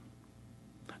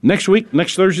 Next week,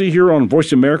 next Thursday here on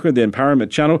Voice America, the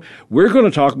Empowerment Channel, we're going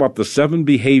to talk about the 7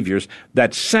 behaviors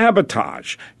that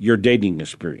sabotage your dating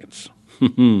experience.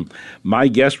 My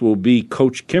guest will be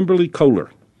Coach Kimberly Kohler.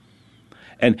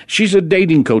 And she's a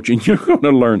dating coach, and you're going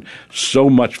to learn so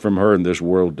much from her in this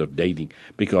world of dating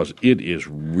because it is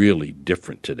really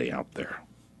different today out there.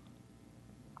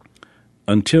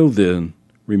 Until then,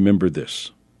 remember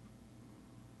this.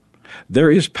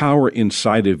 There is power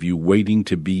inside of you waiting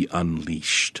to be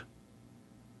unleashed.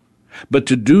 But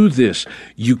to do this,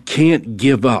 you can't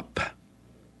give up.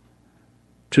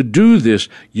 To do this,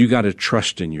 you got to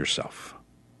trust in yourself.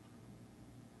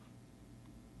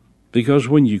 Because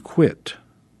when you quit,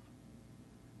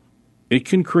 it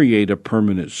can create a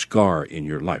permanent scar in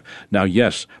your life. Now,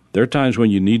 yes, there are times when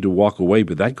you need to walk away,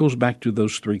 but that goes back to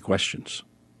those 3 questions.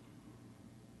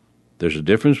 There's a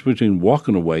difference between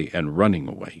walking away and running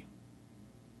away.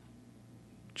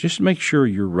 Just make sure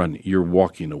you're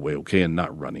walking away, okay, and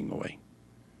not running away.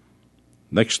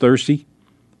 Next Thursday,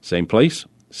 same place,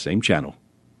 same channel.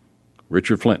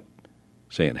 Richard Flint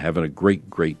saying, having a great,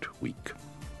 great week.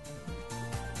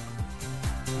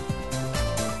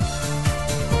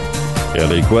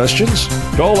 Any questions?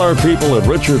 Call our people at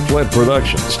Richard Flint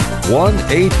Productions.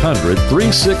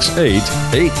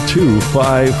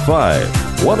 1-800-368-8255.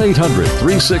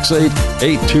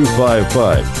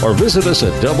 1-800-368-8255. Or visit us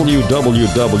at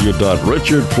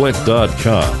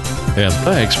www.richardflint.com. And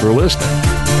thanks for listening.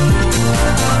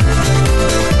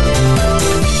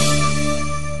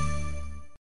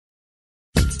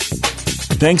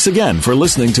 Thanks again for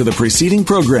listening to the preceding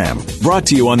program, brought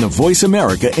to you on the Voice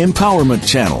America Empowerment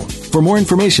Channel. For more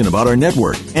information about our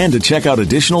network and to check out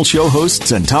additional show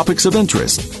hosts and topics of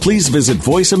interest, please visit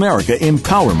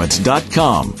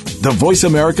voiceamericaempowerment.com. The Voice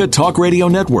America Talk Radio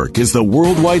Network is the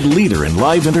worldwide leader in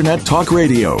live Internet talk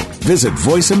radio. Visit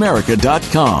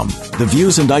voiceamerica.com. The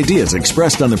views and ideas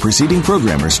expressed on the preceding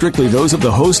program are strictly those of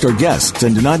the host or guests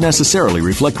and do not necessarily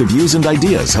reflect the views and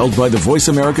ideas held by the Voice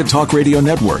America Talk Radio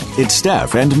Network, its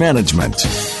staff, and management.